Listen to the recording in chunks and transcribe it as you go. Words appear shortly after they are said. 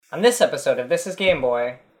On this episode of This is Game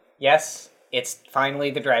Boy, yes, it's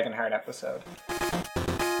finally the Dragonheart episode.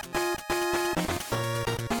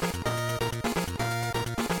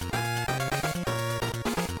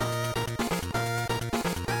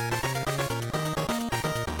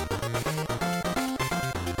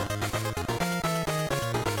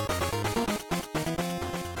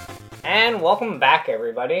 And welcome back,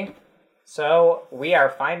 everybody. So, we are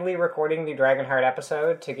finally recording the Dragonheart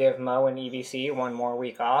episode to give Mo and EBC one more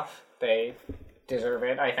week off. They deserve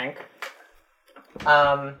it, I think.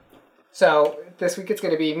 So, this week it's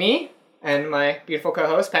going to be me and my beautiful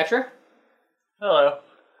co-host, Petra. Hello.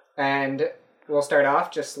 And we'll start off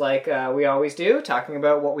just like we always do, talking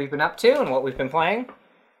about what we've been up to and what we've been playing.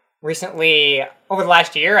 Recently, over the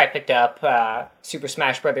last year, I picked up Super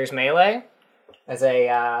Smash Bros. Melee as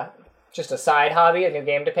just a side hobby, a new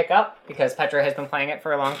game to pick up, because Petra has been playing it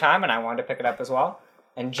for a long time, and I wanted to pick it up as well.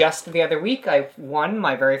 And just the other week, I won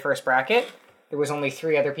my very first bracket. There was only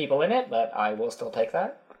 3 other people in it, but I will still take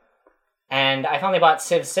that. And I finally bought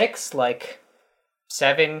Civ 6,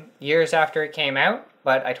 7 years after it came out,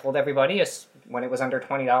 but I told everybody when it was under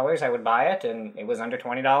 $20, I would buy it, and it was under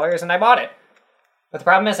 $20, and I bought it. But the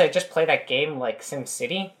problem is I just play that game like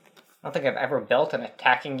SimCity. I don't think I've ever built an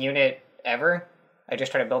attacking unit ever. I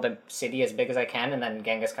just try to build a city as big as I can, and then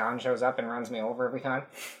Genghis Khan shows up and runs me over every time.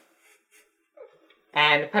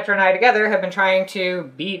 And Petra and I together have been trying to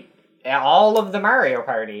beat all of the Mario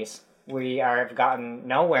parties. We have gotten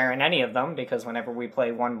nowhere in any of them, because whenever we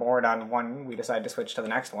play one board on one, we decide to switch to the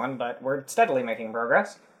next one, but we're steadily making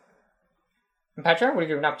progress. And Petra, what have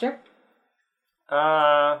you been up to?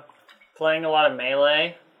 Playing a lot of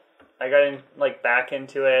Melee. I got back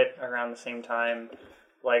into it around the same time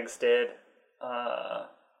Legs did. I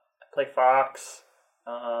play Fox.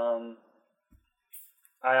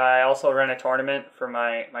 I also run a tournament for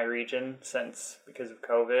my region, since because of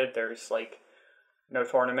COVID there's no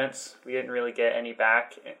tournaments. We didn't really get any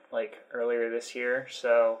back earlier this year,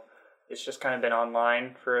 so it's just kind of been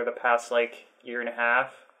online for the past year and a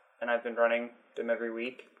half, and I've been running them every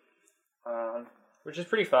week, which is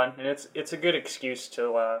pretty fun, and it's a good excuse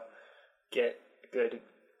to get good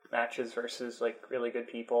matches versus really good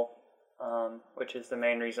people. Which is the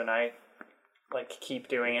main reason I keep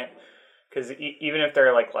doing it, because even if there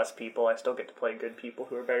are less people, I still get to play good people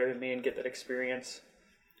who are better than me and get that experience.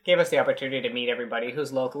 Gave us the opportunity to meet everybody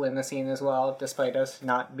who's local in the scene as well, despite us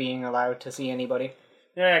not being allowed to see anybody.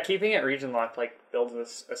 Yeah, keeping it region locked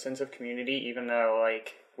builds a sense of community, even though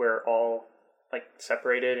we're all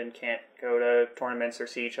separated and can't go to tournaments or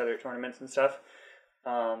see each other at tournaments and stuff.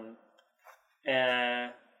 And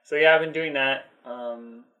so yeah, I've been doing that.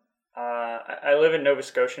 I live in Nova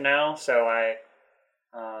Scotia now, so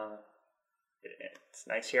it's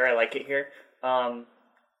nice here. I like it here. But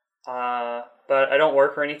I don't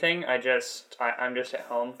work or anything. I'm just at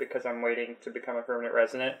home because I'm waiting to become a permanent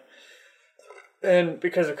resident. And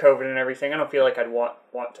because of COVID and everything, I don't feel like I'd want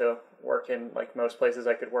to work in most places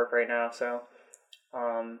I could work right now. So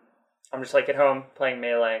I'm just at home playing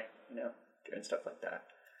Melee, doing stuff like that.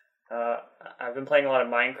 I've been playing a lot of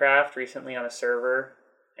Minecraft recently on a server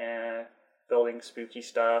and building spooky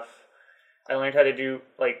stuff. I learned how to do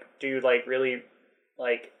really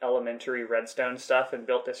elementary redstone stuff, and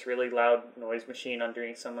built this really loud noise machine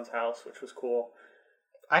underneath someone's house, which was cool.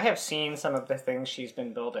 I have seen some of the things she's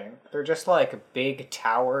been building. They're just big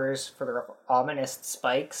towers for their ominous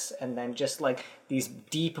spikes, and then just these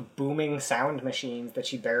deep booming sound machines that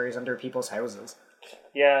she buries under people's houses.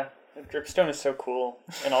 Yeah, dripstone is so cool,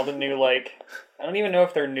 and all the new I don't even know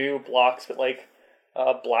if they're new blocks, but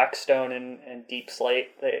blackstone and deep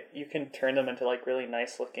slate, you can turn them into really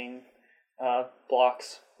nice looking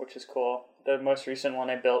blocks, which is cool. The most recent one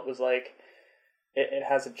I built was it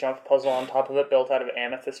has a jump puzzle on top of it, built out of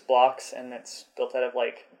amethyst blocks, and it's built out of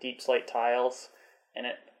deep slate tiles, and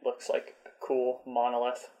it looks like a cool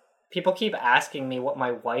monolith. People keep asking me what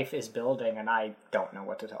my wife is building, and I don't know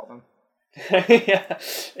what to tell them. Yeah,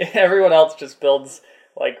 everyone else just builds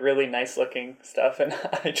really nice looking stuff, and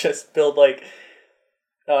I just build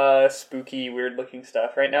spooky, weird looking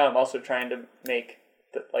stuff. Right now I'm also trying to make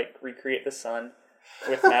recreate the sun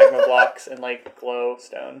with magma blocks and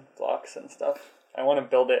glowstone blocks and stuff. I want to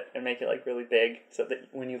build it and make it really big, so that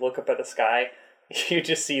when you look up at the sky you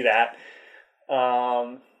just see that.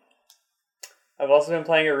 I've also been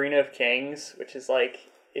playing Arena of Kings, which is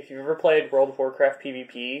if you've ever played World of Warcraft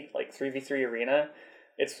PvP, 3v3 Arena,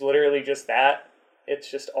 it's literally just that. It's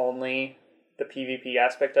just only the PvP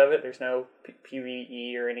aspect of it. There's no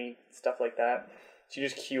PvE or any stuff like that. So you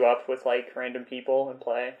just queue up with random people and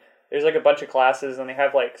play. There's a bunch of classes, and they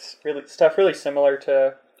have really similar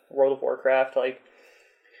to World of Warcraft.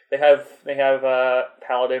 They have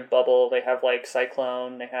Paladin Bubble. They have like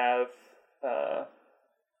Cyclone. They have I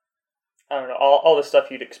don't know, all the stuff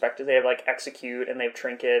you'd expect. They have like Execute, and they have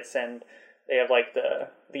trinkets, and they have like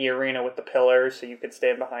the arena with the pillars, so you could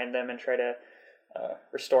stand behind them and try to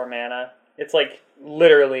restore mana. It's like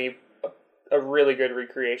literally a really good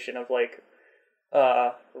recreation of like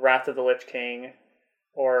Wrath of the Lich King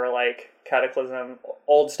or like Cataclysm,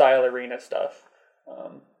 old style arena stuff.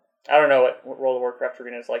 I don't know what World of Warcraft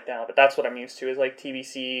arena is like now, but that's what I'm used to, is like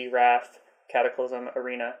TBC, Wrath, Cataclysm,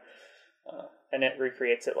 arena, and it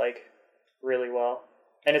recreates it like really well.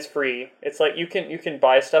 And it's free. It's like you can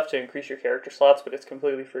buy stuff to increase your character slots, but it's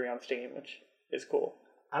completely free on Steam, which is cool.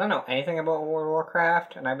 I don't know anything about World of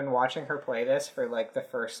Warcraft, and I've been watching her play this for like the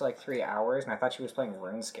first like 3 hours, and I thought she was playing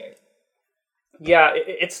RuneScape. Yeah,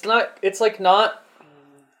 it's not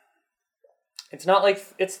like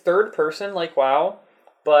it's third person like WoW,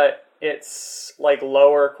 but it's like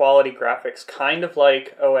lower quality graphics, kind of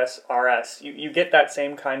like OSRS. You get that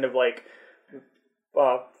same kind of like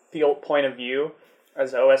field point of view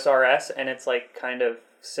as OSRS, and it's like kind of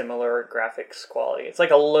similar graphics quality. It's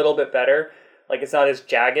like a little bit better. Like it's not as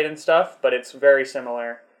jagged and stuff, but it's very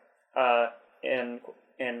similar in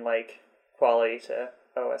like quality to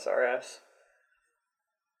OSRS.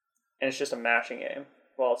 And it's just a mashing game.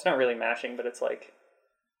 Well, it's not really mashing, but it's like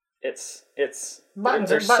it's Buttons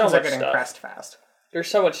there's are so much getting stuff. pressed fast. There's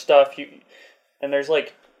so much stuff and there's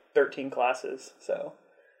like 13 classes, so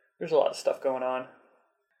there's a lot of stuff going on.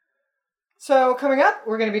 So, coming up,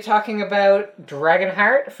 we're going to be talking about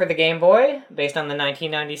Dragonheart for the Game Boy, based on the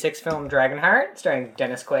 1996 film Dragonheart, starring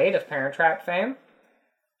Dennis Quaid of Parent Trap fame.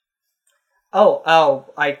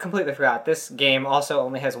 Oh, I completely forgot. This game also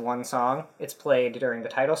only has one song. It's played during the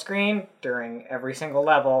title screen, during every single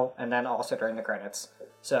level, and then also during the credits.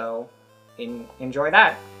 So, enjoy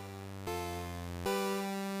that.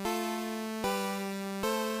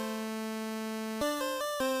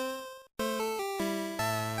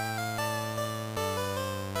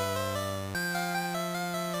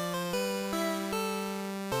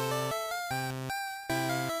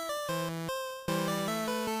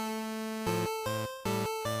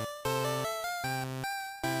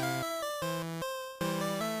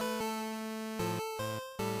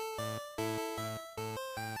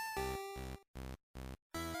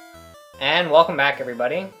 And welcome back,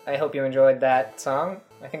 everybody. I hope you enjoyed that song.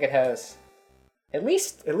 I think it has at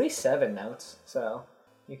least 7 notes, so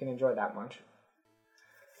you can enjoy that much.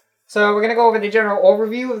 So we're gonna go over the general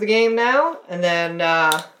overview of the game now, and then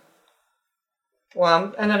I'm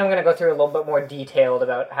gonna go through a little bit more detailed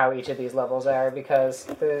about how each of these levels are, because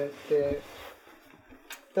the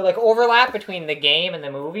like overlap between the game and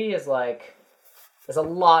the movie is like there's a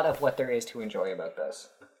lot of what there is to enjoy about this.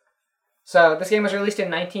 So, this game was released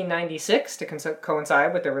in 1996 to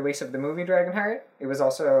coincide with the release of the movie Dragonheart. It was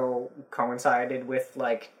also coincided with,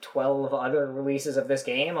 12 other releases of this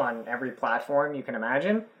game on every platform you can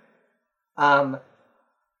imagine.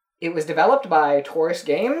 It was developed by Taurus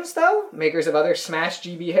Games, though, makers of other Smash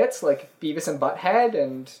GB hits like Beavis and Butthead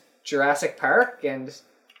and Jurassic Park and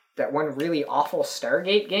that one really awful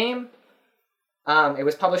Stargate game. It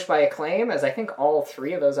was published by Acclaim, as I think all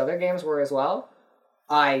 3 of those other games were as well.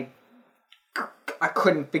 I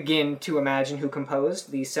couldn't begin to imagine who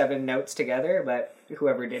composed these 7 notes together, but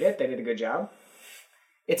whoever did it, they did a good job.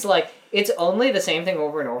 It's only the same thing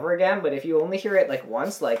over and over again, but if you only hear it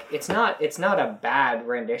once, it's not a bad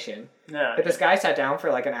rendition. Yeah. But this guy sat down for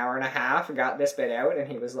an hour and a half, got this bit out,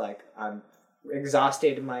 and he was like, I'm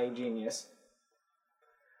exhausted, my genius.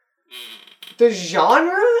 The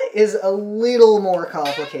genre is a little more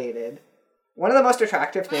complicated. One of the most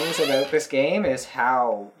attractive things about this game is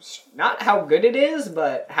not how good it is,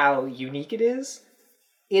 but how unique it is.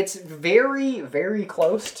 It's very, very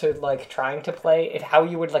close to, trying to play it how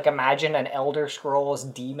you would, imagine an Elder Scrolls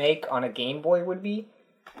D-make on a Game Boy would be.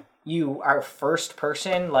 You are first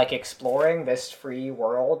person, exploring this free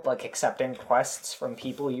world, accepting quests from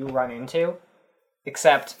people you run into.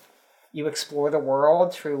 Except you explore the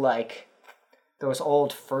world through, those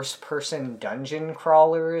old first-person dungeon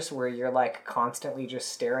crawlers where you're, constantly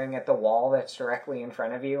just staring at the wall that's directly in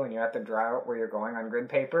front of you and you have to draw out where you're going on grid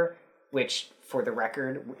paper, which, for the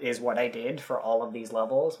record, is what I did for all of these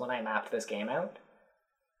levels when I mapped this game out.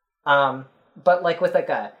 But, with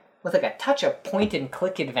a touch of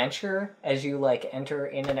point-and-click adventure as you, enter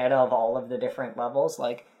in and out of all of the different levels,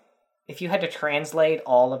 if you had to translate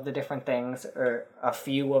all of the different things, or a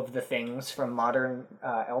few of the things from modern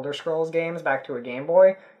Elder Scrolls games back to a Game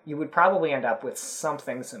Boy, you would probably end up with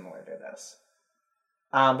something similar to this.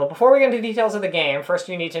 But before we get into details of the game, first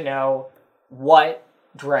you need to know what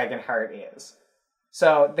Dragonheart is.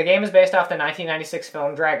 So the game is based off the 1996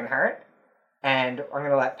 film Dragonheart, and I'm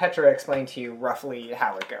going to let Petra explain to you roughly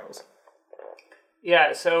how it goes.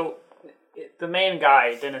 Yeah, so the main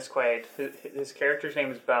guy, Dennis Quaid, his character's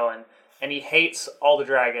name is Bowen, and he hates all the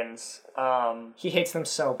dragons. He hates them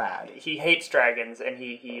so bad. He hates dragons, and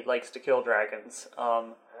he likes to kill dragons.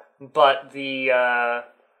 But the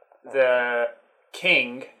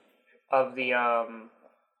king of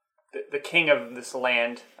the king of this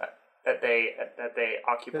land that they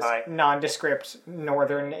occupy, This nondescript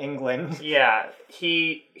northern England. Yeah,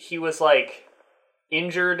 he was like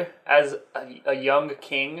injured as a young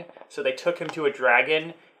king, so they took him to a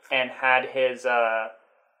dragon and had his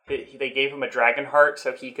they gave him a dragon heart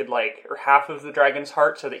so he could or half of the dragon's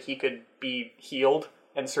heart so that he could be healed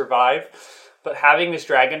and survive. But having this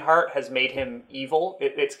dragon heart has made him evil.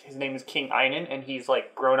 His name is King Einan, and he's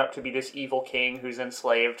grown up to be this evil king who's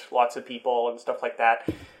enslaved lots of people and stuff like that.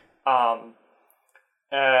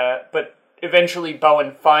 But eventually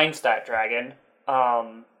Bowen finds that dragon.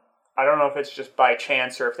 I don't know if it's just by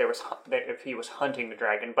chance or if he was hunting the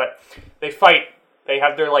dragon, but they fight. They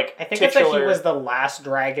have their I think it's he was the last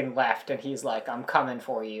dragon left, and he's like, "I'm coming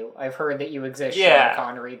for you. I've heard that you exist, Sean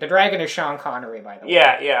Connery." The dragon is Sean Connery, by the way.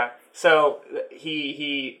 Yeah. So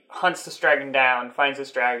he hunts this dragon down, finds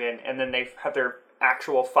this dragon, and then they have their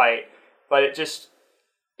actual fight. But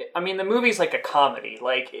the movie's like a comedy.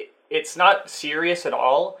 It's not serious at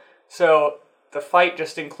all. So the fight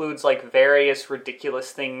just includes various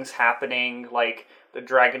ridiculous things happening, the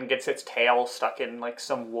dragon gets its tail stuck in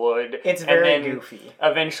some wood. It's very goofy.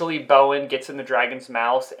 Eventually Bowen gets in the dragon's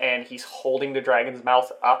mouth, and he's holding the dragon's mouth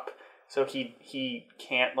up so he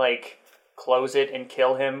can't close it and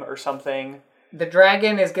kill him or something. The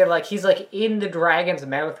dragon is good, he's in the dragon's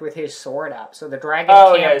mouth with his sword up, so the dragon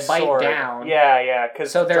can't bite sword. Down. Yeah,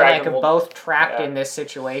 so they're both trapped in this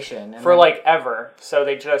situation. For ever. So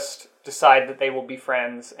they just decide that they will be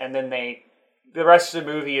friends, and then the rest of the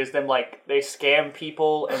movie is them they scam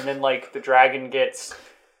people, and then the dragon gets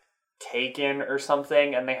taken or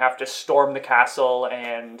something, and they have to storm the castle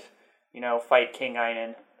and fight King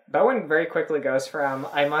Einan. Bowen very quickly goes from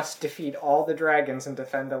 "I must defeat all the dragons and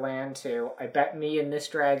defend the land" to "I bet me and this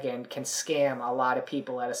dragon can scam a lot of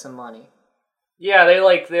people out of some money." Yeah,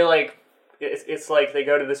 it's like they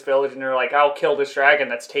go to this village and they're like, "I'll kill this dragon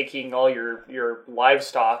that's taking all your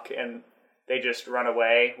livestock," and they just run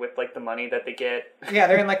away with the money that they get. Yeah,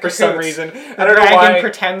 they're in for some reason. I don't know why.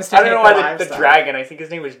 Pretends to I don't know why the dragon. I think his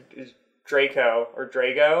name is Draco or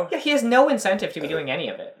Drago. Yeah, he has no incentive to be doing any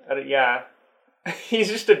of it. Yeah, he's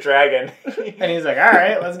just a dragon, and he's like, "All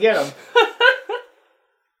right, let's get him."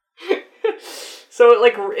 So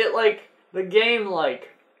the game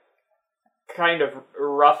kind of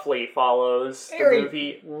roughly follows the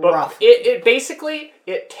movie, but it basically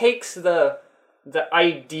takes the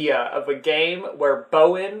idea of a game where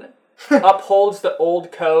Bowen upholds the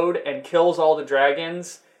old code and kills all the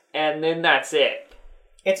dragons, and then that's it.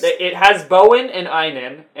 It has Bowen and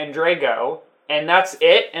Einan and Drago, and that's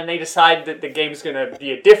it, and they decide that the game's going to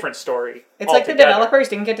be a different story. It's the developers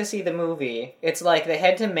didn't get to see the movie. It's they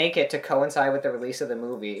had to make it to coincide with the release of the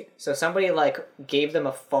movie. So somebody gave them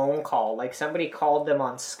a phone call. Somebody called them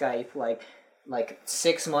on Skype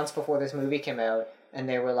 6 months before this movie came out, and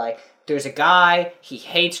they were like, "There's a guy, he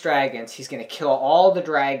hates dragons, he's going to kill all the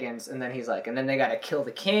dragons," and then he's and then they got to kill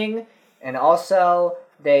the king, and also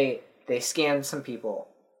they scammed some people.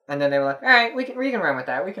 And then they were like, "All right, we can run with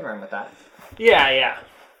that. We can run with that." Yeah.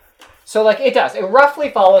 So it does. It roughly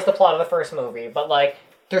follows the plot of the first movie, but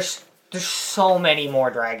there's so many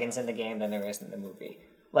more dragons in the game than there is in the movie.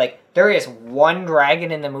 There is one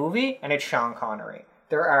dragon in the movie, and it's Sean Connery.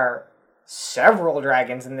 There are several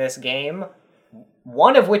dragons in this game,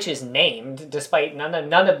 one of which is named, despite none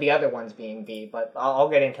of the other ones being B, but I'll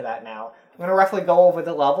get into that now. I'm going to roughly go over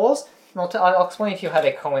the levels, and I'll explain to you how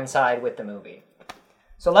they coincide with the movie.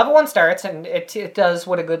 So level 1 starts, and it does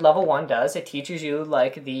what a good level 1 does. It teaches you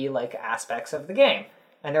the aspects of the game.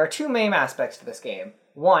 And there are 2 main aspects to this game.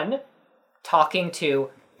 1, talking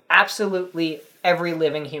to absolutely every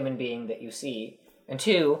living human being that you see. And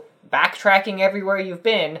 2, backtracking everywhere you've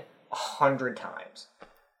been 100 times.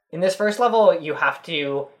 In this first level, you have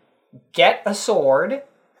to get a sword,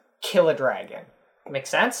 kill a dragon. Makes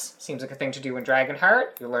sense? Seems like a thing to do in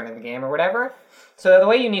Dragonheart. You're learning the game or whatever. So the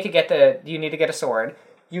way you need to get a sword.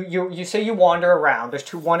 You say you wander around.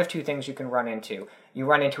 There's one of two things you can run into. You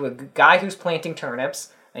run into a guy who's planting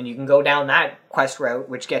turnips, and you can go down that quest route,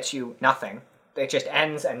 which gets you nothing. It just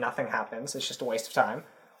ends and nothing happens. It's just a waste of time.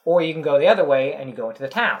 Or you can go the other way, and you go into the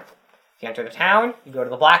town. If you enter the town, you go to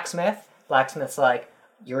the blacksmith. Blacksmith's like,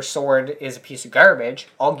 your sword is a piece of garbage.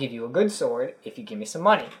 I'll give you a good sword if you give me some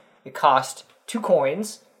money. It cost 2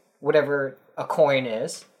 coins, whatever a coin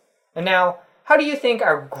is. And now, how do you think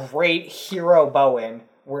our great hero Bowen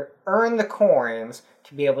would earn the coins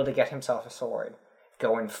to be able to get himself a sword?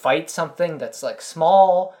 Go and fight something that's like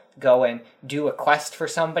small? Go and do a quest for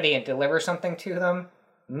somebody and deliver something to them?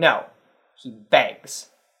 No. He begs.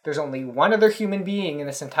 There's only one other human being in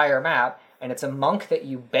this entire map, and it's a monk that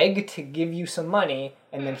you beg to give you some money,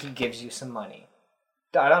 and then he gives you some money.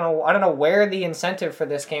 I don't know where the incentive for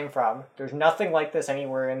this came from. There's nothing like this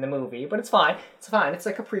anywhere in the movie, but it's fine. It's fine. It's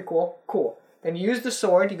like a prequel. Cool. Then you use the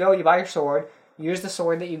sword. You go, you buy your sword. You use the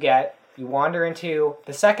sword that you get. You wander into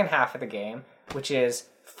the second half of the game, which is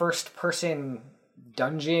first-person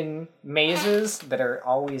dungeon mazes that are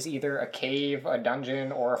always either a cave, a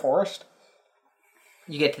dungeon, or a forest.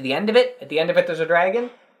 You get to the end of it. At the end of it, there's a dragon.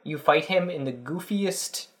 You fight him in the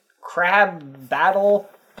goofiest crab battle.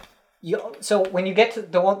 So when you get to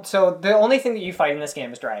the only thing that you fight in this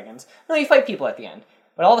game is dragons. No, you fight people at the end,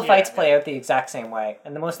 but all the fights play out the exact same way,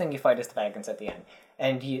 and the most thing you fight is the dragons at the end.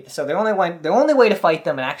 And so the only way to fight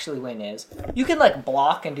them and actually win is you can like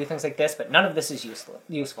block and do things like this, but none of this is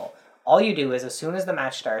useful. All you do is as soon as the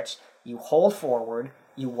match starts, you hold forward,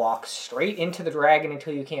 you walk straight into the dragon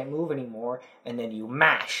until you can't move anymore, and then you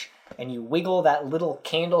mash. And you wiggle that little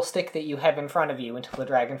candlestick that you have in front of you until the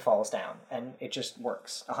dragon falls down. And it just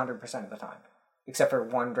works 100% of the time. Except for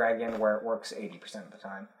one dragon where it works 80% of the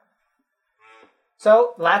time.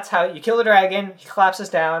 So, that's how you kill the dragon, he collapses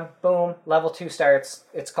down, boom, level 2 starts,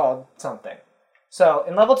 it's called something. So,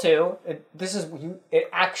 in level 2, it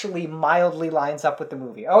actually mildly lines up with the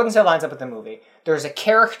movie. I wouldn't say lines up with the movie. There's a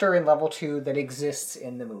character in level 2 that exists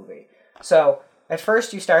in the movie. So, at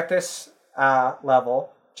first you start this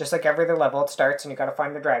level. Just like every other level, it starts and you gotta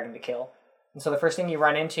find the dragon to kill. And so the first thing you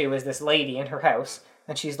run into is this lady in her house,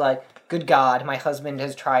 and she's like, good God, my husband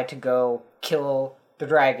has tried to go kill the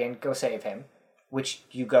dragon, go save him. Which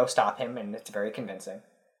you go stop him, and it's very convincing.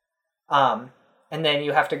 And then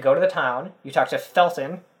you have to go to the town, you talk to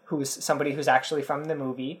Felton, who's somebody who's actually from the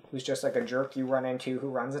movie, who's just like a jerk you run into who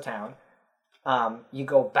runs a town. You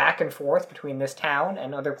go back and forth between this town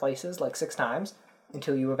and other places like 6 times,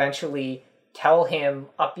 until you eventually tell him,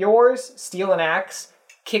 up yours, steal an axe,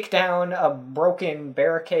 kick down a broken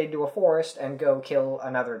barricade to a forest, and go kill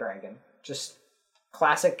another dragon. Just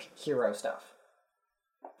classic hero stuff.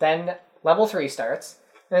 Then level 3 starts,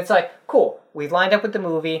 and it's like, cool, we've lined up with the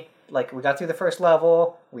movie, like, we got through the first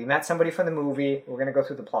level, we met somebody from the movie, we're gonna go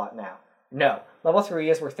through the plot now. No. Level 3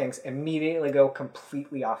 is where things immediately go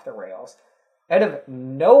completely off the rails.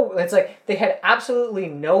 It's like they had absolutely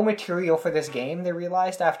no material for this game, they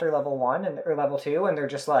realized after level 1 or level 2, and they're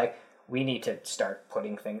just like, we need to start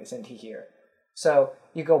putting things into here. So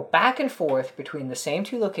you go back and forth between the same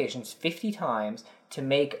 2 locations 50 times to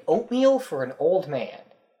make oatmeal for an old man.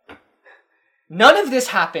 None of this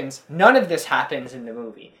happens in the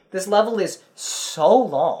movie. This level is so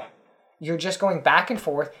long. You're just going back and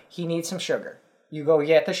forth. He needs some sugar. You go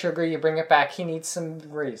get the sugar, you bring it back, he needs some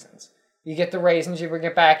raisins. You get the raisins, you bring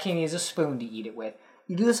it back, he needs a spoon to eat it with.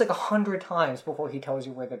 You do this like 100 times before he tells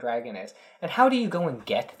you where the dragon is. And how do you go and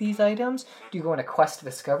get these items? Do you go on a quest to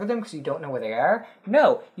discover them because you don't know where they are?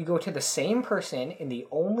 No, you go to the same person in the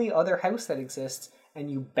only other house that exists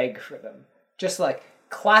and you beg for them. Just like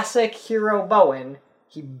classic hero Bowen,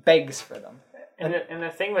 he begs for them. And the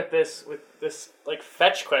thing with this like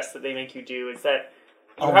fetch quest that they make you do is that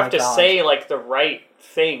you have to say like the right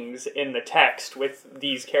things in the text with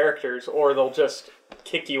these characters, or they'll just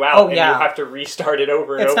kick you out and you have to restart it over and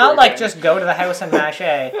over again. It's not like just go to the house and mash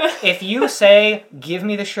A. If you say, give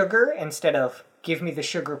me the sugar, instead of give me the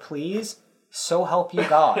sugar please, so help you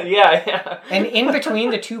God. Yeah. And in between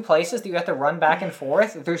the 2 places that you have to run back and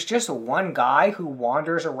forth, there's just one guy who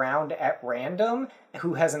wanders around at random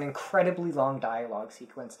who has an incredibly long dialogue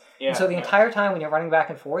sequence. Yeah, and so the entire time when you're running back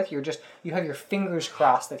and forth, you have your fingers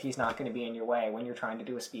crossed that he's not going to be in your way when you're trying to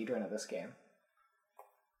do a speedrun of this game.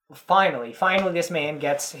 Finally, this man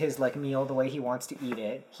gets his like meal the way he wants to eat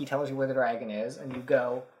it. He tells you where the dragon is, and you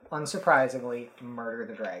go, unsurprisingly, murder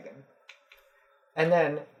the dragon. And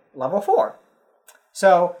then level 4.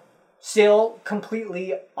 So, still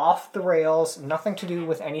completely off the rails, nothing to do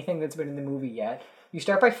with anything that's been in the movie yet. You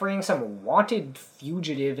start by freeing some wanted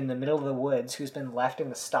fugitive in the middle of the woods who's been left in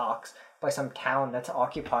the stocks by some town that's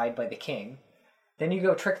occupied by the king. Then you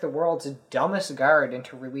go trick the world's dumbest guard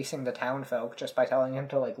into releasing the town folk just by telling him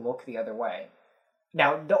to like look the other way.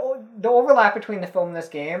 Now, the overlap between the film and this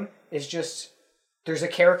game is just, there's a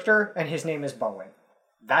character and his name is Bowen.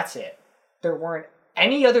 That's it. There weren't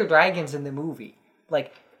any other dragons in the movie.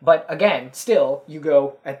 Like, But again, still, you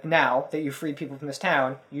go, now that you freed people from this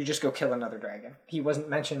town, you just go kill another dragon. He wasn't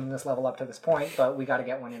mentioned in this level up to this point, but we got to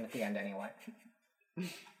get one in at the end anyway.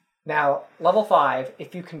 Now, level 5,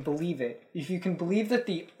 if you can believe it, if you can believe that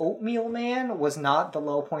the Oatmeal Man was not the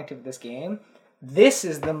low point of this game, this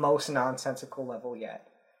is the most nonsensical level yet.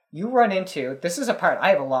 You run into, this is a part, I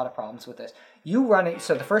have a lot of problems with this. You run it,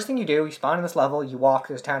 so the first thing you do, you spawn in this level, you walk,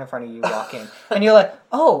 there's a town in front of you, you walk in, and you're like,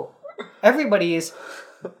 oh, everybody's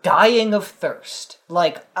dying of thirst,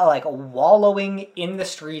 like wallowing in the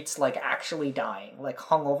streets, like actually dying, like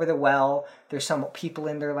hung over the well. There's some people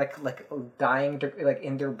in there like dying, like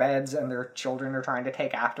in their beds, and their children are trying to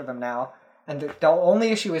take after them now. And the only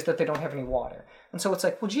issue is that they don't have any water. And so it's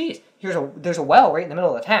like, well, geez, there's a well right in the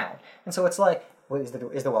middle of the town. And so it's like, well, is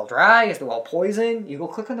the well dry? Is the well poisoned? You go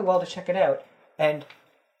click on the well to check it out, and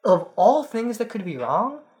of all things that could be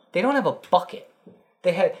wrong, they don't have a bucket.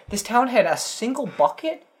 This town had a single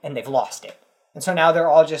bucket, and they've lost it. And so now they're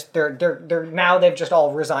all just they've just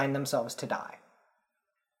all resigned themselves to die.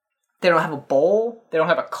 They don't have a bowl. They don't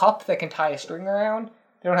have a cup that can tie a string around.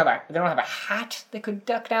 They don't have a hat that could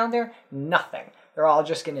duck down there. Nothing. They're all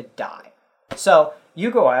just gonna die. So you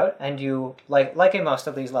go out and you like in most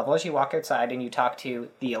of these levels, you walk outside and you talk to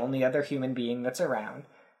the only other human being that's around.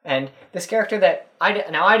 And this character that I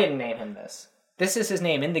didn't name him this. This is his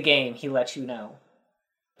name in the game. He lets you know.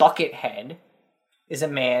 Buckethead is a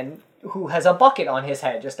man who has a bucket on his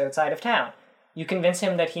head just outside of town. You convince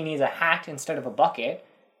him that he needs a hat instead of a bucket.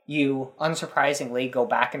 You, unsurprisingly, go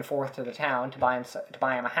back and forth to the town to buy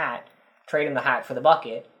him a hat, trade him the hat for the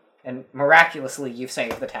bucket, and miraculously you've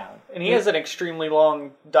saved the town. And he has an extremely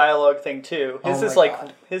long dialogue thing too. His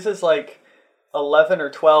is like 11 or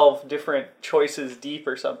 12 different choices deep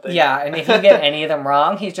or something. Yeah, and if you get any of them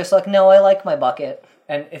wrong, he's just like, no, I like my bucket.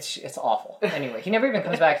 And it's awful. Anyway, he never even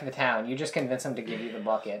comes back to the town. You just convince him to give you the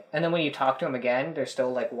bucket. And then when you talk to him again, there's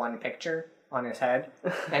still like one picture on his head.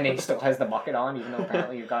 And he still has the bucket on, even though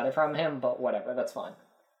apparently you got it from him. But whatever, that's fine.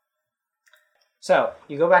 So,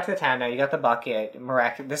 you go back to the town now, you got the bucket.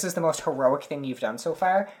 This is the most heroic thing you've done so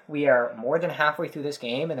far. We are more than halfway through this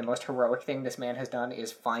game, and the most heroic thing this man has done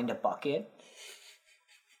is find a bucket.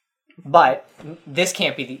 But this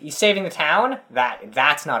can't be saving the town.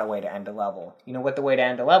 That's not a way to end a level. You know what the way to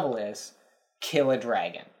end a level is? Kill a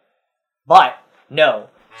dragon. But no,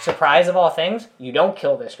 surprise of all things, you don't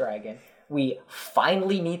kill this dragon. We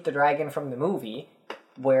finally meet the dragon from the movie,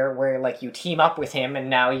 where like you team up with him, and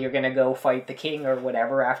now you're gonna go fight the king or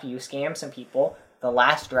whatever after you scam some people. The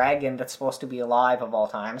last dragon that's supposed to be alive of all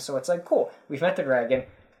time. So it's like, cool, we've met the dragon.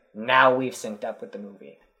 Now we've synced up with the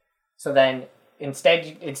movie. So then.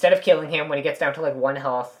 Instead of killing him, when he gets down to like 1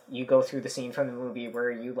 health, you go through the scene from the movie where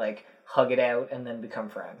you like hug it out and then become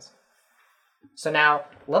friends. So now,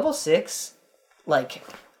 level 6, like,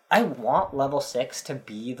 I want level 6 to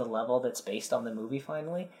be the level that's based on the movie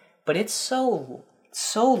finally, but it's so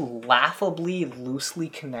laughably loosely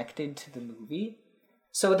connected to the movie.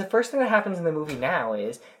 So the first thing that happens in the movie now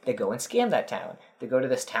is they go and scam that town. They go to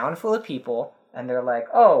this town full of people, and they're like,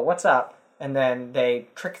 oh, what's up? And then they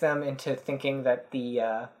trick them into thinking that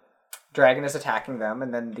the dragon is attacking them,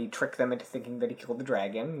 and then they trick them into thinking that he killed the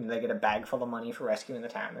dragon, and they get a bag full of money for rescuing the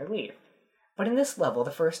town, and they leave. But in this level, the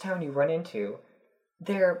first town you run into,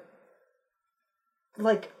 they're,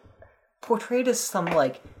 like, portrayed as some,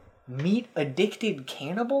 like, meat-addicted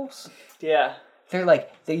cannibals. Yeah. They're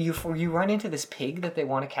like, you run into this pig that they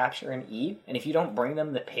want to capture and eat, and if you don't bring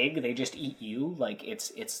them the pig, they just eat you, like,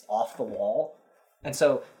 it's off the wall. And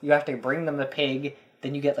so you have to bring them the pig,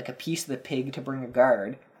 then you get like a piece of the pig to bring a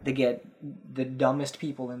guard. They get the dumbest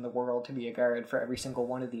people in the world to be a guard for every single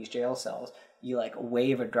one of these jail cells. You like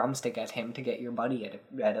wave a drumstick at him to get your buddy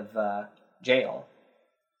out of jail.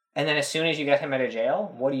 And then as soon as you get him out of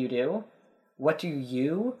jail, what do? What do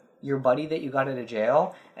you, your buddy that you got out of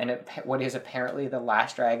jail, and what is apparently the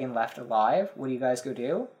last dragon left alive, what do you guys go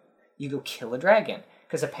do? You go kill a dragon.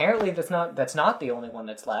 Because apparently that's not the only one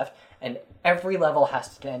that's left, and every level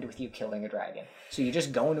has to end with you killing a dragon. So you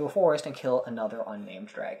just go into a forest and kill another unnamed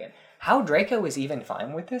dragon. How Draco is even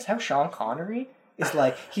fine with this? How Sean Connery is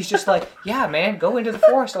like, he's just like, yeah, man, go into the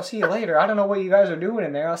forest. I'll see you later. I don't know what you guys are doing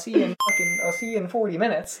in there. I'll see you in 40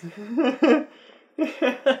 minutes.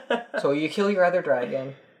 So you kill your other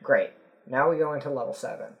dragon. Great. Now we go into level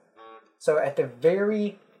 7. So at the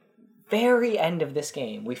very, very end of this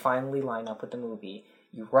game, we finally line up with the movie.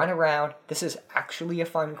 You run around. This is actually a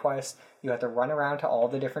fun quest. You have to run around to all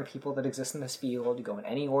the different people that exist in this field. You go in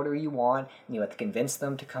any order you want, and you have to convince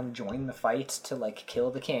them to come join the fight to, like,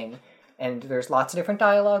 kill the king. And there's lots of different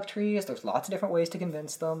dialogue trees. There's lots of different ways to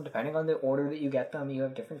convince them. Depending on the order that you get them, you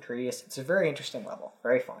have different trees. It's a very interesting level.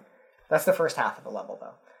 Very fun. That's the first half of the level,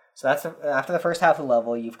 though. So after the first half of the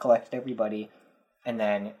level, you've collected everybody, and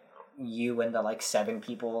then you and the, 7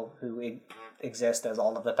 people who exist as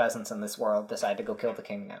all of the peasants in this world decide to go kill the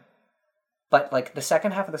king now. But, the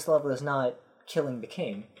second half of this level is not killing the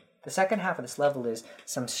king. The second half of this level is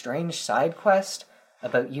some strange side quest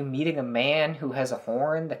about you meeting a man who has a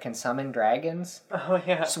horn that can summon dragons. Oh,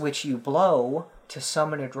 yeah. Which you blow to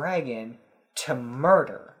summon a dragon to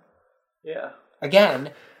murder. Yeah. Again,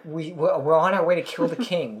 we're on our way to kill the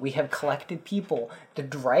king. We have collected people. The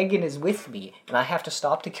dragon is with me, and I have to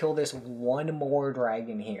stop to kill this one more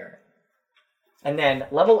dragon here. And then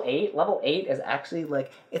level 8 is actually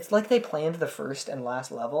it's like they planned the first and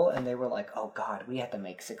last level, and they were like, oh god, we have to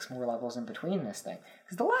make 6 more levels in between this thing.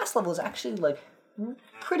 Because the last level is actually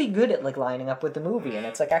pretty good at lining up with the movie, and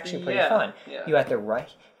it's actually pretty fun. Yeah. You have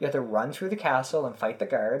to run through the castle and fight the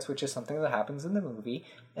guards, which is something that happens in the movie.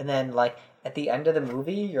 And then at the end of the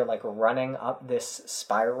movie, you're running up this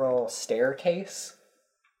spiral staircase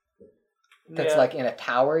that's in a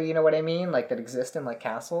tower, you know what I mean? That exists in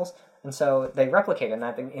castles. And so they replicate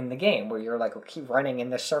that in the game, where you're keep running in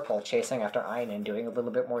this circle, chasing after Einon, doing a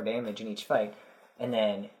little bit more damage in each fight. And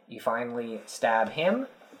then you finally stab him,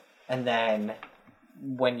 and then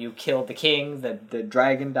when you kill the king, the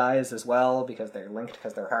dragon dies as well, because they're linked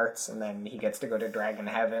because they're hearts, and then he gets to go to dragon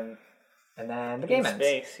heaven, and then the game ends. In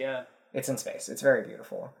space, yeah. It's in space. It's very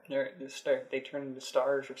beautiful. They turn into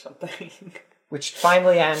stars or something. Which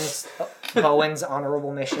finally ends Bowen's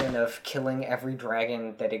honorable mission of killing every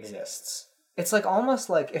dragon that exists. It's almost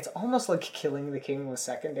like killing the king was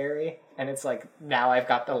secondary, and it's now I've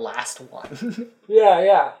got the last one.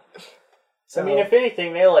 Yeah. So, I mean, if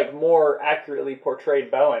anything, they more accurately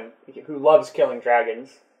portrayed Bowen, who loves killing dragons.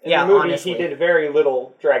 In the movie, honestly. he did very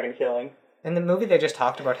little dragon killing. In the movie, they just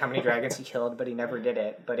talked about how many dragons he killed, but he never did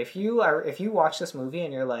it. But if you watch this movie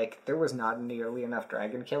and you're there was not nearly enough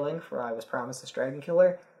dragon killing for I Was Promised This Dragon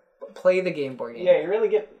Killer, play the Game Boy game. Yeah, you really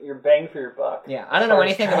get your bang for your buck. Yeah, I don't know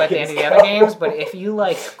anything about any of the other games, but if you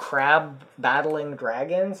crab battling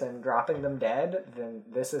dragons and dropping them dead, then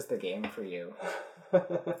this is the game for you.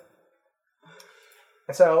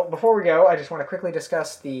 And so, before we go, I just want to quickly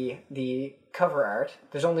discuss the cover art.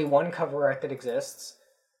 There's only one cover art that exists.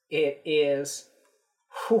 It is,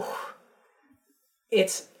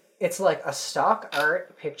 it's like a stock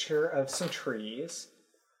art picture of some trees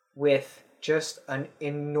with just an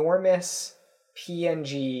enormous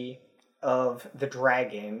PNG of the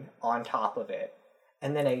dragon on top of it.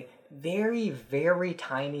 And then a very, very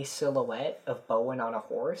tiny silhouette of Bowen on a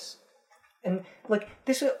horse. And,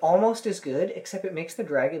 this is almost as good, except it makes the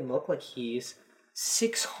dragon look like he's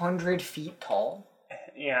 600 feet tall.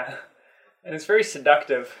 Yeah. And it's very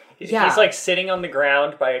seductive. He's sitting on the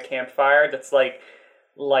ground by a campfire that's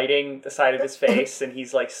lighting the side of his face, and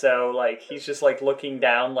he's he's just looking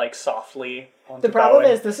down softly onto The problem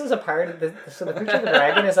Bowen. is this is a part of the picture of the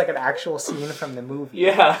dragon is an actual scene from the movie.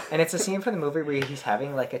 Yeah. And it's a scene from the movie where he's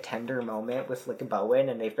having a tender moment with Bowen,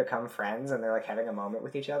 and they've become friends, and they're having a moment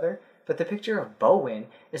with each other. But the picture of Bowen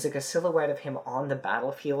is a silhouette of him on the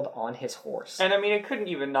battlefield on his horse. And I mean, it couldn't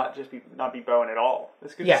even not be Bowen at all.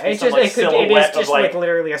 This could Yeah, just be it is just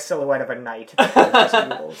literally a silhouette of a knight.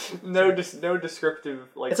 no descriptive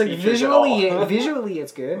It's features visually at all. visually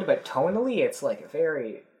it's good, but tonally it's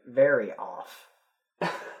very, very off.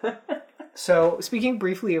 So speaking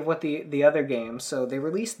briefly of what the other games, so they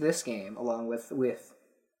released this game along with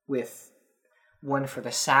one for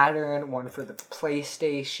the Saturn, one for the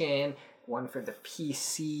PlayStation, one for the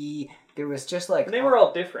PC. There was just And they were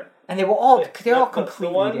all different. And they were all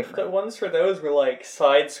completely different. The ones for those were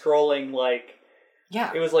side-scrolling,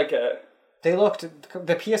 yeah. It was a... They looked,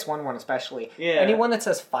 the PS1 one especially. Yeah. Anyone that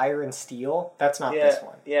says Fire and Steel, that's not this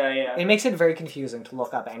one. Yeah. It makes it very confusing to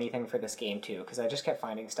look up anything for this game too, because I just kept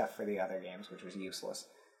finding stuff for the other games, which was useless.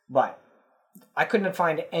 But I couldn't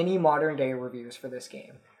find any modern day reviews for this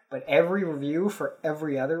game. But every review for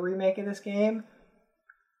every other remake of this game,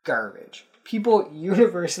 garbage. People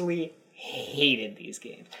universally hated these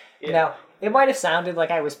games. Yeah. Now, it might have sounded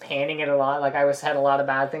like I was panning it a lot, like I had a lot of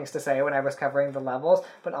bad things to say when I was covering the levels,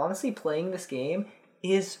 but honestly, playing this game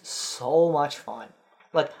is so much fun.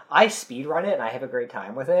 I speedrun it and I have a great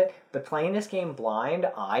time with it, but playing this game blind,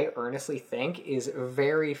 I earnestly think, is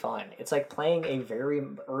very fun. It's like playing a very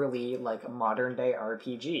early, modern day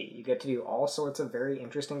RPG. You get to do all sorts of very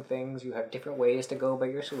interesting things. You have different ways to go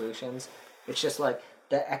about your solutions. It's just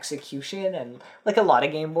the execution and like a lot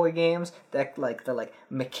of Game Boy games, that like the like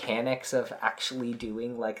mechanics of actually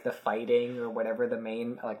doing like the fighting or whatever the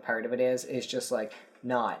main like part of it is just like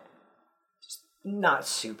not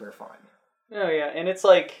super fun. Oh yeah, and it's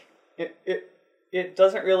like it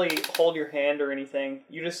doesn't really hold your hand or anything.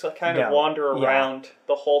 You just kind of wander around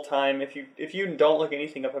the whole time. If you don't look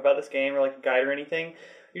anything up about this game or like a guide or anything,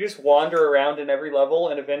 you just wander around in every level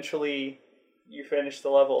and eventually you finish the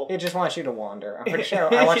level. It just wants you to wander. I'm pretty sure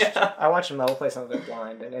I watched Mo play some of it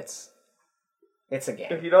blind, and it's a game.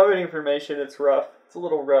 If you don't have any information, it's rough. It's a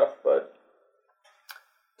little rough, but...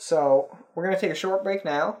 So, we're going to take a short break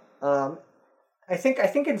now. I think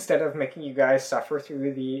instead of making you guys suffer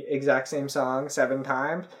through the exact same song 7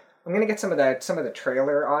 times, I'm going to get some of the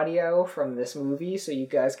trailer audio from this movie so you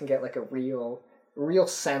guys can get like a real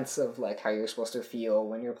sense of like how you're supposed to feel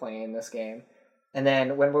when you're playing this game. And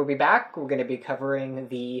then when we'll be back, we're going to be covering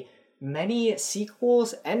the many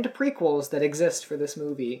sequels and prequels that exist for this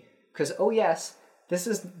movie. Because, oh yes,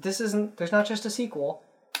 there's not just a sequel.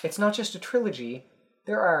 It's not just a trilogy.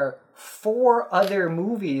 There are 4 other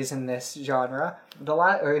movies in this genre,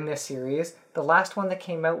 or in this series. The last one that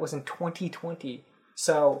came out was in 2020.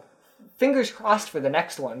 So, fingers crossed for the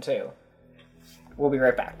next one, too. We'll be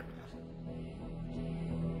right back.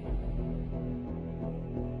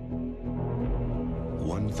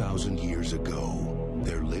 1,000 years ago,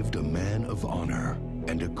 there lived a man of honor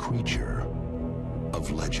and a creature of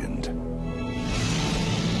legend.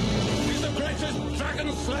 He's the greatest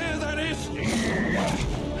dragon slayer there is!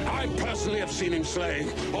 I personally have seen him slay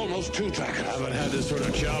almost 2 dragons. Haven't had this sort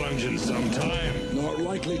of challenge in some time. Not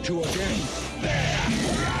likely to again. They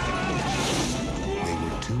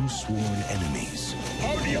were 2 sworn enemies.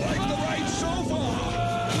 How do you like the ride so far?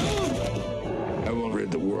 I will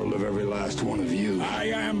rid the world of every last one of you. I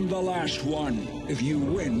am the last one. If you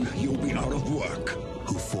win, you'll be out of work.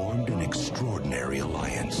 Who formed an extraordinary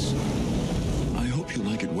alliance. I hope you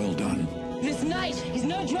like it well done. This knight is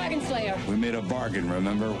no dragon slayer. We made a bargain,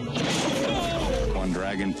 remember? 1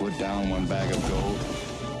 dragon put down, 1 bag of gold.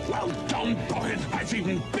 Well done, Boyd. That's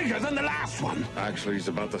even bigger than the last one. Actually, it's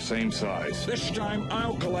about the same size. This time,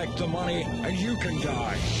 I'll collect the money, and you can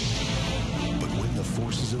die. But when the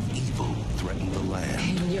forces of evil threatened the land,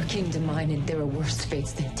 In your kingdom, mine, and there are worse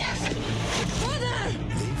fates than death. Brother!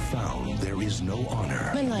 they found there is no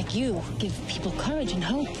honor Men like you give people courage and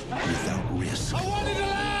hope. without risk I want it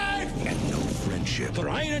alive! and no friendship For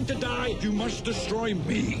I ain't to die, you must destroy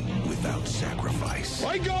me. without sacrifice.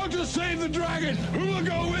 I go to save the dragon. Who will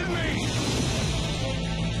go with me?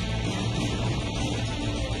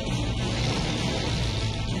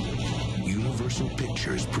 Universal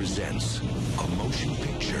Pictures presents a motion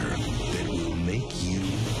picture that will make you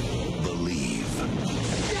believe.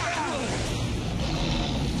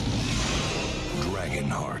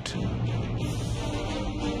 Dragonheart.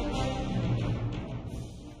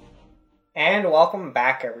 And welcome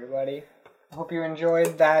back, everybody. I hope you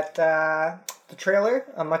enjoyed that, the trailer.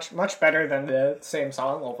 Much better than the same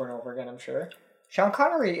song over and over again, I'm sure. Sean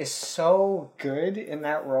Connery is so good in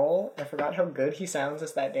that role. I forgot how good he sounds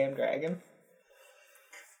as that damn dragon.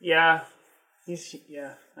 Yeah. I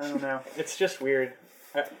don't know. It's just weird.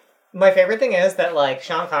 My favorite thing is that, like,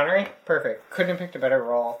 Sean Connery, perfect. Couldn't have picked a better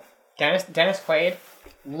role. Dennis Quaid,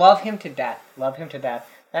 love him to death. Love him to death.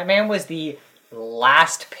 That man was the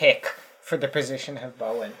last pick for the position of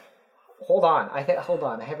Bowen. Hold on, I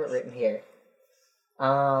have it written here.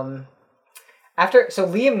 So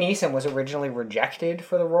Liam Neeson was originally rejected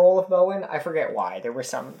for the role of Bowen. I forget why. There was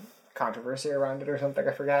some controversy around it or something,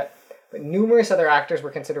 I forget. But numerous other actors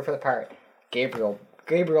were considered for the part. Gabriel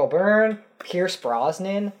Byrne, Pierce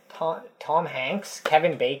Brosnan, Tom Hanks,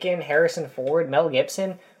 Kevin Bacon, Harrison Ford, Mel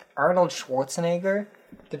Gibson, Arnold Schwarzenegger.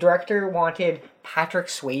 The director wanted Patrick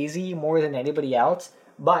Swayze more than anybody else,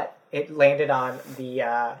 but it landed on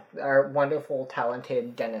our wonderful,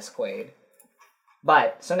 talented Dennis Quaid.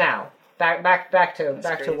 But so now back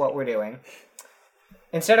to what we're doing.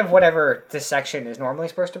 Instead of whatever this section is normally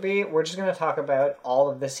supposed to be, we're just going to talk about all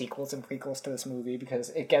of the sequels and prequels to this movie because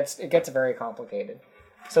it gets very complicated.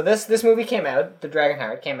 So this movie came out, The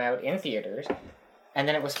Dragonheart came out in theaters, and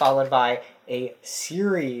then it was followed by a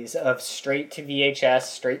series of straight to VHS,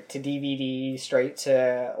 straight to DVD, straight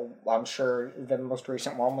to, I'm sure the most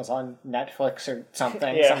recent one was on Netflix or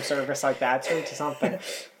something, some service like that, straight to something.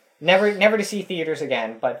 Never to see theaters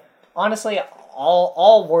again, but honestly,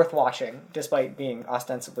 all worth watching, despite being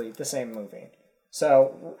ostensibly the same movie.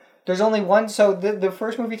 So there's only one. So the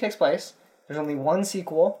first movie takes place. There's only one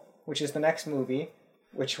sequel, which is the next movie,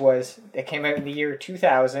 it came out in the year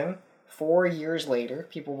 2000. 4 years later,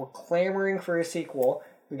 people were clamoring for a sequel,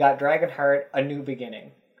 we got Dragonheart: A New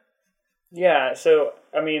Beginning. Yeah, so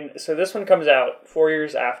this one comes out 4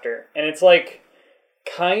 years after, and it's like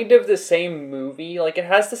kind of the same movie. Like it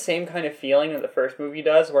has the same kind of feeling that the first movie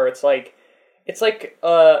does, where it's like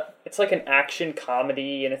an action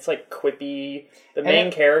comedy, and it's like quippy. The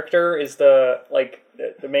main character is the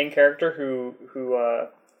main character who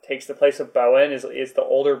takes the place of Bowen is the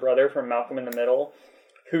older brother from Malcolm in the Middle,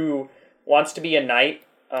 who wants to be a knight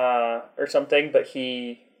or something, but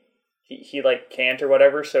he like can't or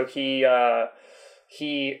whatever. So he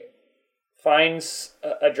finds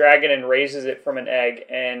a dragon and raises it from an egg,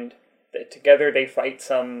 and together they fight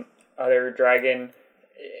some other dragon.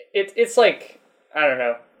 It's like, I don't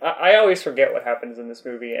know. I always forget what happens in this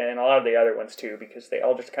movie, and a lot of the other ones too, because they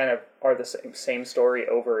all just kind of are the same story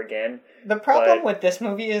over again. The problem with this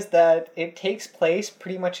movie is that it takes place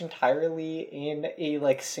pretty much entirely in a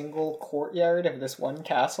like single courtyard of this one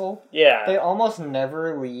castle. Yeah. They almost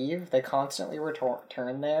never leave. They constantly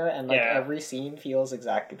return there, and like every scene feels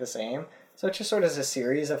exactly the same. So it just sort of is a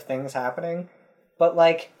series of things happening. But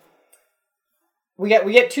like we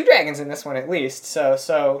get two dragons in this one at least.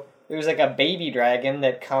 So there's like a baby dragon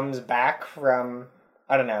that comes back from,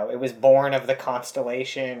 I don't know, it was born of the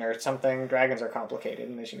constellation or something. Dragons are complicated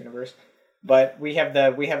in this universe. But we have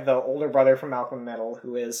the older brother from Malcolm in the Middle,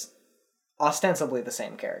 who is ostensibly the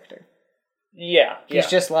same character. Yeah. He's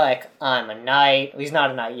just like, I'm a knight. He's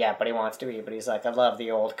not a knight yet, but he wants to be. But he's like, I love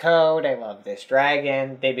the old code. I love this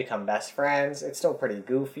dragon. They become best friends. It's still pretty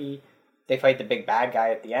goofy. They fight the big bad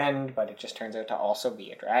guy at the end, but it just turns out to also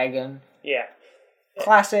be a dragon. Yeah.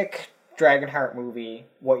 Classic Dragonheart movie,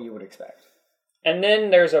 what you would expect. And then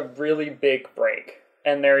there's a really big break.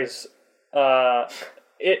 And there's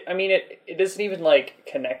it isn't even like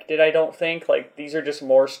connected, I don't think. Like these are just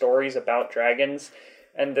more stories about dragons.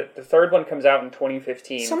 And the third one comes out in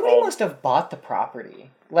 2015. Somebody must have bought the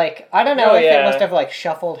property. Like, I don't know if it must have like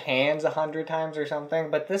shuffled hands 100 times or something,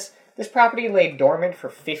 but this property lay dormant for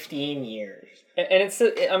 15 years. And it's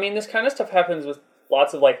this kind of stuff happens with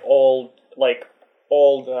lots of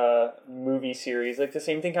old movie series. Like the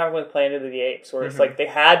same thing happened with Planet of the Apes, where it's like they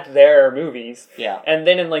had their movies, and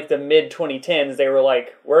then in like the mid 2010s they were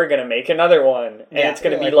like, we're gonna make another one, and it's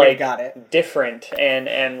gonna be different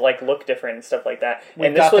and like look different and stuff like that.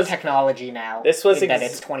 We've got the technology now. This was that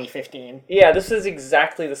it's 2015. Yeah, this is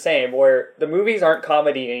exactly the same. Where the movies aren't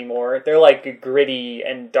comedy anymore; they're like gritty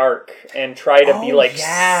and dark and try to be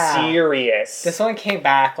serious. This one came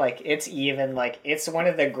back like it's one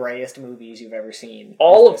of the grayest movies you've ever seen.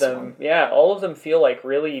 All of them feel like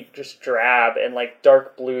really just drab and like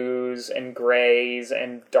dark blues and grays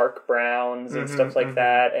and dark browns and stuff like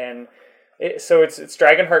that. And so it's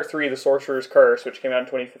Dragonheart 3: The Sorcerer's Curse, which came out in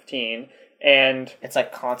 2015, and it's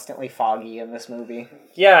like constantly foggy in this movie.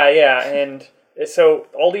 Yeah, and so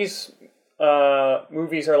all these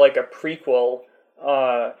movies are like a prequel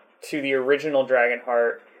to the original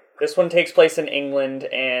Dragonheart. This one takes place in England,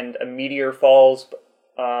 and a meteor falls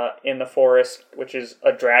in the forest, which is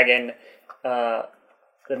a dragon.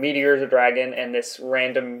 The meteor is a dragon, and this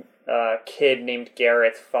random kid named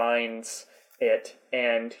Gareth finds it,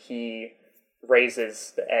 and he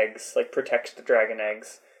raises the eggs, like protects the dragon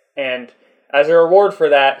eggs. And as a reward for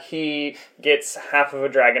that, he gets half of a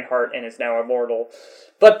dragon heart and is now immortal.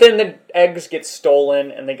 But then the eggs get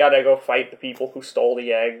stolen, and they gotta go fight the people who stole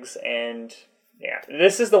the eggs. And yeah,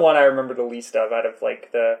 this is the one I remember the least of out of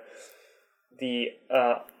like the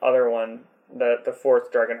other one, the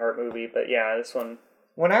fourth Dragonheart movie. But yeah, this one.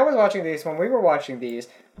 When I was watching these, when we were watching these,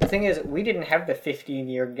 the thing is, we didn't have the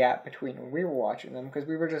 15-year gap between when we were watching them, because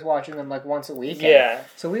we were just watching them like once a week. Yeah.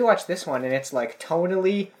 So we watched this one, and it's like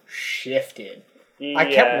tonally shifted. Yeah.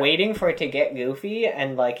 I kept waiting for it to get goofy,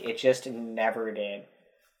 and like it just never did.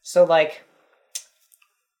 So like,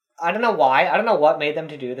 I don't know why. I don't know what made them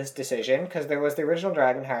to do this decision, because there was the original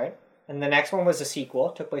Dragonheart, and the next one was a sequel.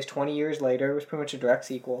 It took place 20 years later. It was pretty much a direct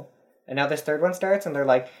sequel. And now this third one starts, and they're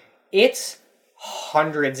like, it's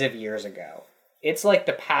hundreds of years ago. It's like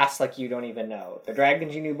the past like you don't even know. The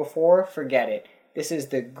dragons you knew before, forget it. This is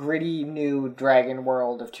the gritty new dragon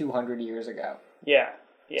world of 200 years ago. Yeah.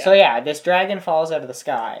 So yeah, this dragon falls out of the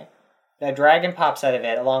sky. That dragon pops out of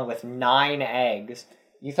it along with 9 eggs.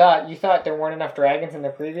 You thought there weren't enough dragons in the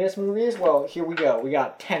previous movies? Well, here we go. We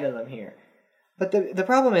got 10 of them here. But the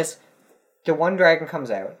problem is, the one dragon comes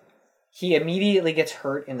out. He immediately gets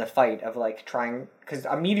hurt in the fight of like trying, because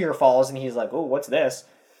a meteor falls and he's like, oh, what's this?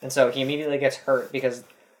 And so he immediately gets hurt because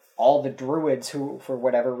all the druids, who for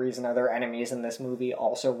whatever reason are their enemies in this movie,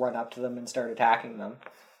 also run up to them and start attacking them.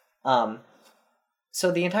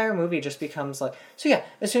 So the entire movie just becomes like, so yeah,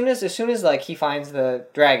 as soon as like he finds the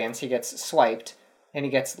dragons, he gets swiped. and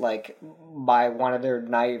he gets, like, by one of their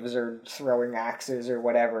knives or throwing axes or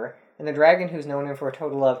whatever. And the dragon, who's known him for a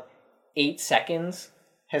total of 8 seconds,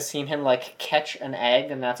 has seen him, like, catch an egg,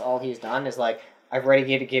 and that's all he's done, is like, I've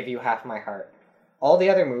ready to give you half my heart. All the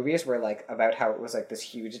other movies were, like, about how it was, like, this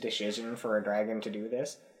huge decision for a dragon to do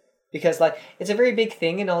this. Because, like, it's a very big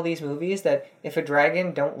thing in all these movies that if a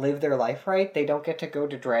dragon don't live their life right, they don't get to go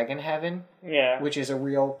to dragon heaven. Yeah. Which is a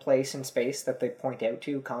real place in space that they point out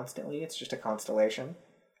to constantly. It's just a constellation.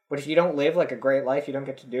 But if you don't live, like, a great life, you don't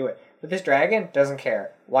get to do it. But this dragon doesn't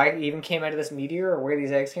care. Why it even came out of this meteor or where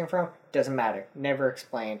these eggs came from, doesn't matter. Never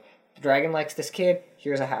explained. The dragon likes this kid,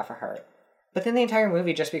 here's a half a heart. But then the entire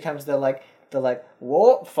movie just becomes the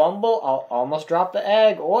whoa, fumble, I'll almost drop the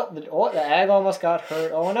egg, the egg almost got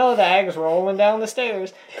hurt, oh no, the egg's rolling down the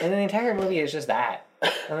stairs. And then the entire movie is just that.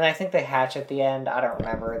 And then I think they hatch at the end, I don't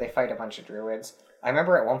remember, they fight a bunch of druids. I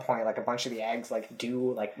remember at one point, like, a bunch of the eggs, like,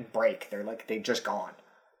 do, like, break. They're just gone.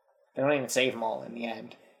 They don't even save them all in the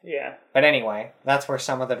end. Yeah. But anyway, that's where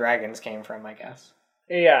some of the dragons came from, I guess.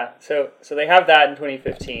 Yeah, so they have that in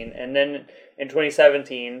 2015, and then in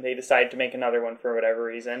 2017, they decide to make another one for whatever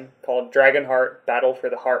reason, called Dragonheart Battle for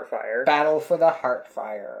the Heartfire. Battle for the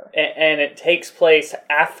Heartfire. And it takes place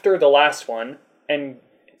after the last one, and...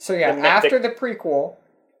 So yeah, after the prequel,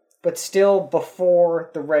 but still before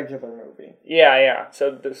the regular movie. Yeah.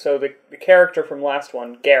 So the character from last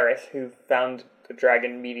one, Gareth, who found the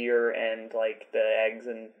dragon meteor and, like, the eggs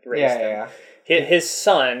and raised them. Yeah. His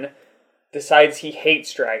son decides he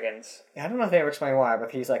hates dragons. I don't know if they ever explain why,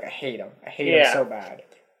 but he's like, I hate him. I hate him so bad.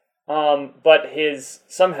 But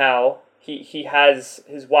somehow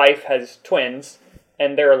his wife has twins,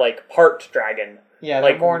 and they're, like, part dragon. Yeah,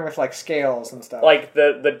 like, they're born with, like, scales and stuff. Like,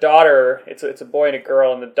 the daughter, it's a boy and a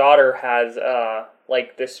girl, and the daughter has,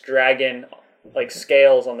 like, this dragon, like,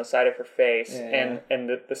 scales on the side of her face, and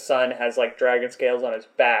the son has, like, dragon scales on his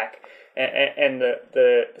back, and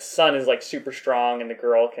the son is, like, super strong, and the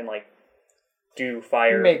girl can, like, do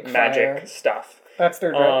magic stuff. That's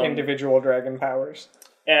their individual dragon powers.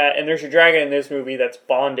 And there's a dragon in this movie that's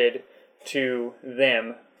bonded to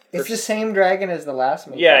them. It's the same dragon as the last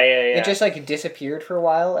movie. Yeah. It just, like, disappeared for a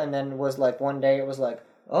while, and then was, like, one day it was like,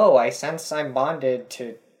 oh, I sense I'm bonded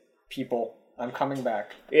to people. I'm coming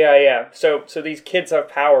back. Yeah. So these kids have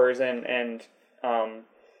powers, and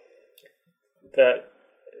the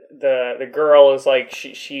girl is, like,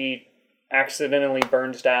 she accidentally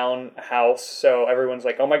burns down a house, so everyone's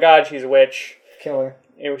like, oh my god, she's a witch. Kill her.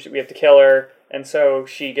 We have to kill her, and so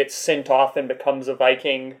she gets sent off and becomes a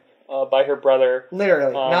Viking by her brother.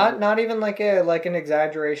 Literally. Not even like an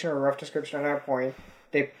exaggeration or a rough description on our point.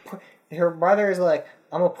 Her brother is like,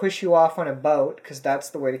 I'm going to push you off on a boat, because that's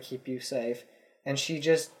the way to keep you safe. And she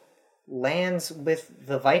just lands with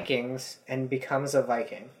the Vikings and becomes a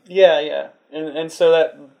Viking. Yeah. And so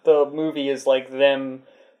that the movie is, like, them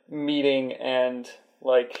meeting and,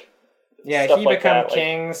 like, stuff he like becomes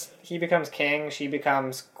kings. Like, he becomes king. She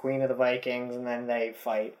becomes queen of the Vikings, and then they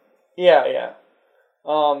fight. Yeah.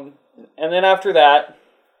 And then after that,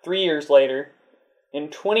 3 years later, in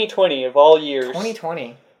 2020 of all years,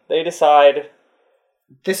 2020, they decide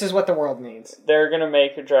this is what the world needs. They're gonna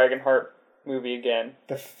make a Dragonheart movie again.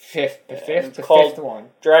 The fifth one.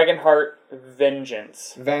 Dragonheart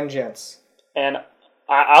Vengeance. And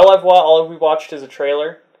all we watched is a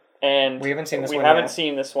trailer. And we haven't seen this one. We haven't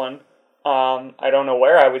seen this one. I don't know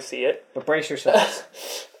where I would see it. But brace yourselves.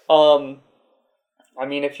 I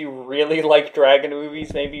mean, if you really like dragon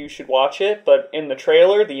movies, maybe you should watch it. But in the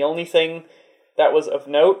trailer, the only thing that was of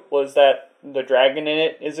note was that the dragon in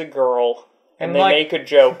it is a girl. And they make a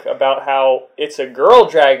joke about how it's a girl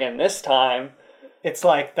dragon this time. It's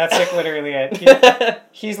like, that's like literally it.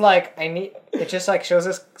 He's like, it just like shows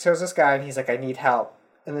this guy, and he's like, I need help.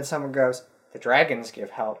 And then someone goes, the dragons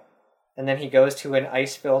give help. And then he goes to an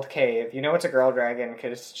ice-filled cave. You know it's a girl dragon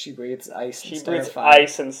because she breathes ice instead of fire.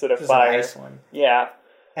 Ice instead of fire. This is an ice one. Yeah.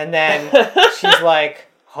 And then she's like,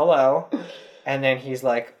 hello. And then he's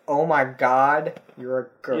like, oh my god, you're a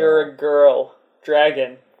girl. You're a girl.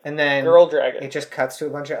 Dragon. And then girl dragon. It just cuts to a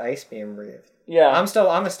bunch of ice being breathed. Yeah. I'm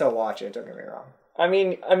gonna still watch it, don't get me wrong. I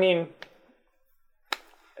mean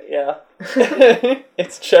yeah.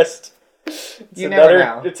 It's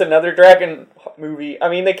another dragon movie. I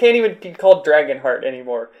mean, they can't even be called Dragonheart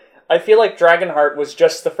anymore. I feel like Dragonheart was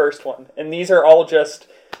just the first one, and these are all just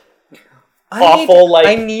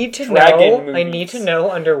I need to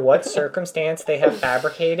know under what circumstance they have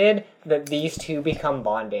fabricated that these two become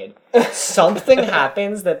bonded. Something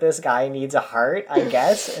happens that this guy needs a heart, I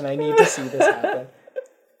guess, and I need to see this happen.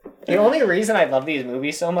 The only reason I love these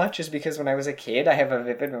movies so much is because when I was a kid, I have a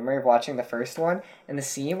vivid memory of watching the first one, and the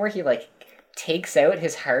scene where he, like, takes out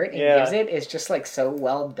his heart and Yeah. gives it is just like so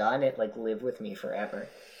well done. It like lived with me forever.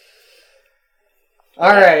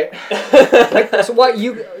 All right. So what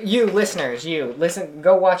you listeners, you listen,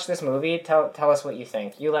 go watch this movie. Tell us what you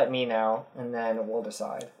think. You let me know, and then we'll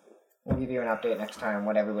decide. We'll give you an update next time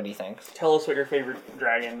what everybody thinks. Tell us what your favorite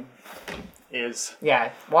dragon is.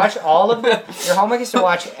 Yeah, watch all of the. Your homework is to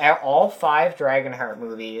watch all 5 Dragonheart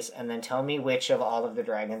movies, and then tell me which of all of the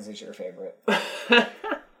dragons is your favorite.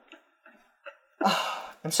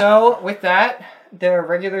 And so, with that, the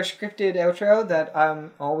regular scripted outro that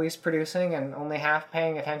I'm always producing and only half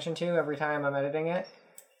paying attention to every time I'm editing it.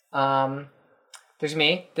 There's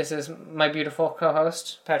me. This is my beautiful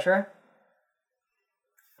co-host, Petra.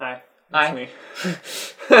 Hi. Hi.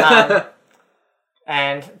 That's me.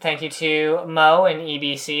 And thank you to Mo and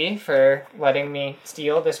EBC for letting me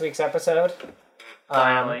steal this week's episode.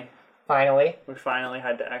 Finally. We finally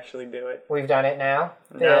had to actually do it. We've done it now.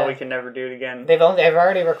 Now we can never do it again. They've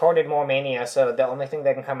already recorded more Mania, so the only thing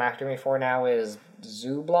they can come after me for now is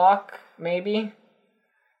Zoo Block, maybe?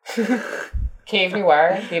 Cave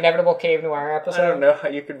Noir, the inevitable Cave Noir episode. I don't know how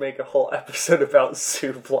you could make a whole episode about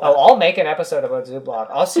Zoo Block. Oh, I'll make an episode about Zoo Block.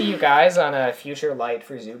 I'll see you guys on a future light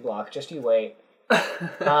for Zoo Block. Just you wait.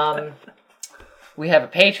 We have a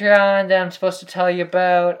Patreon that I'm supposed to tell you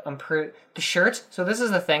about. The shirts. So this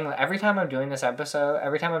is the thing. Every time I'm doing this episode,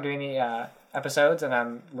 every time I'm doing the episodes and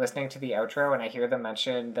I'm listening to the outro and I hear them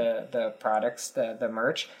mention the products, the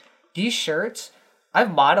merch, these shirts,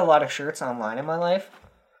 I've bought a lot of shirts online in my life.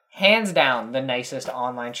 Hands down, the nicest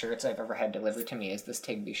online shirts I've ever had delivered to me is this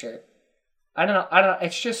Tigby shirt. I don't know.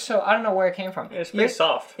 It's just so, I don't know where it came from. It's pretty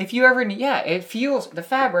soft. If you ever, it feels, the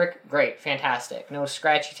fabric, great, fantastic. No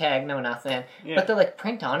scratchy tag, no nothing. Yeah. But the, like,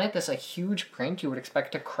 print on it, this, like, huge print you would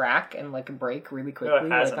expect to crack and, like, break really quickly,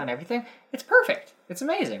 like, on everything. It's perfect. It's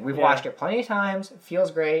amazing. We've washed it plenty of times. It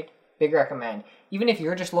feels great. Big recommend. Even if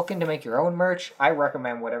you're just looking to make your own merch, I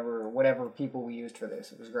recommend whatever people we used for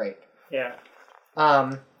this. It was great. Yeah.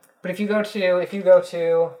 But if you go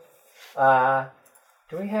to,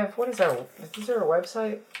 do we have, what is our, is there a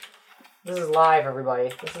website? This is live,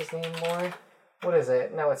 everybody. This is more, what is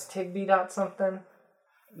it? No, it's Tigby.something.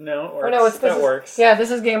 No, it works. Oh, no, that works. Yeah,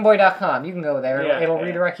 this is Gameboy.com. You can go there. Yeah, it'll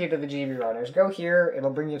redirect you to the GB Runners. Go here.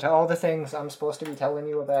 It'll bring you to all the things I'm supposed to be telling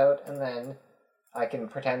you about, and then I can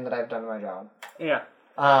pretend that I've done my job. Yeah.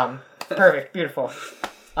 Perfect. Beautiful.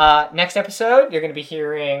 Next episode, you're going to be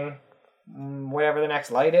hearing whatever the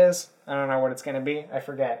next light is. I don't know what it's going to be. I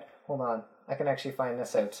forget. Hold on. I can actually find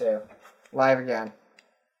this out too. Live again.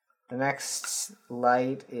 The next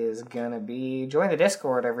light is going to be... Join the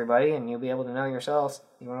Discord, everybody, and you'll be able to know yourselves.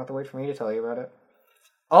 You won't have to wait for me to tell you about it.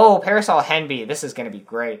 Oh, Parasol Henby. This is going to be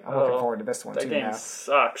great. I'm looking forward to this one too now. That game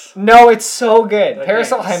sucks. No, it's so good. That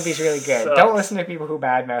Parasol game Henby's really good. sucks. Don't listen to people who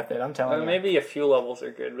badmouth it. I'm telling you. Maybe a few levels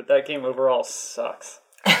are good, but that game overall sucks.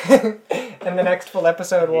 And the next full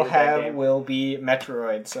episode will be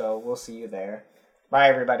Metroid, so we'll see you there. Bye,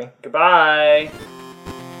 everybody. Goodbye.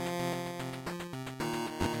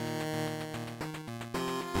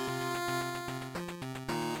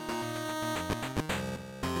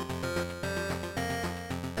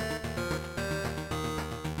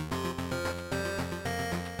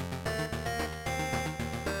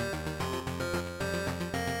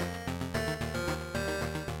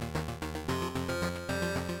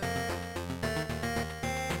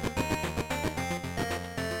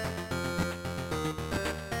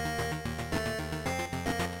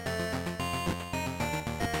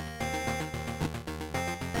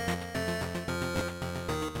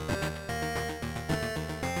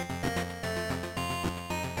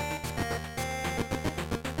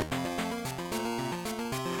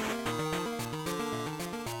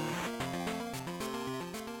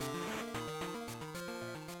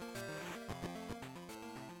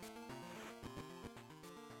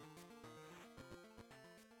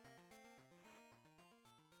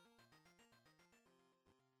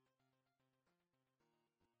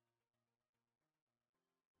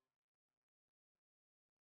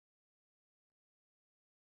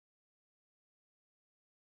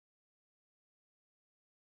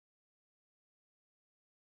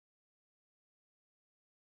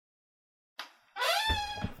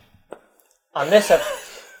 On this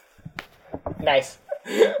nice.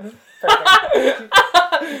 Perfect.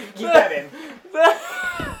 Keep that in.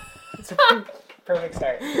 It's a perfect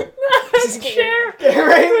start. Just get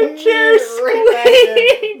right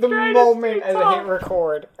back in the moment as I hit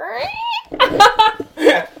record.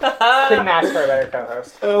 Couldn't ask for a better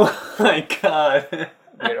co-host. Oh my god.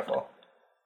 Beautiful.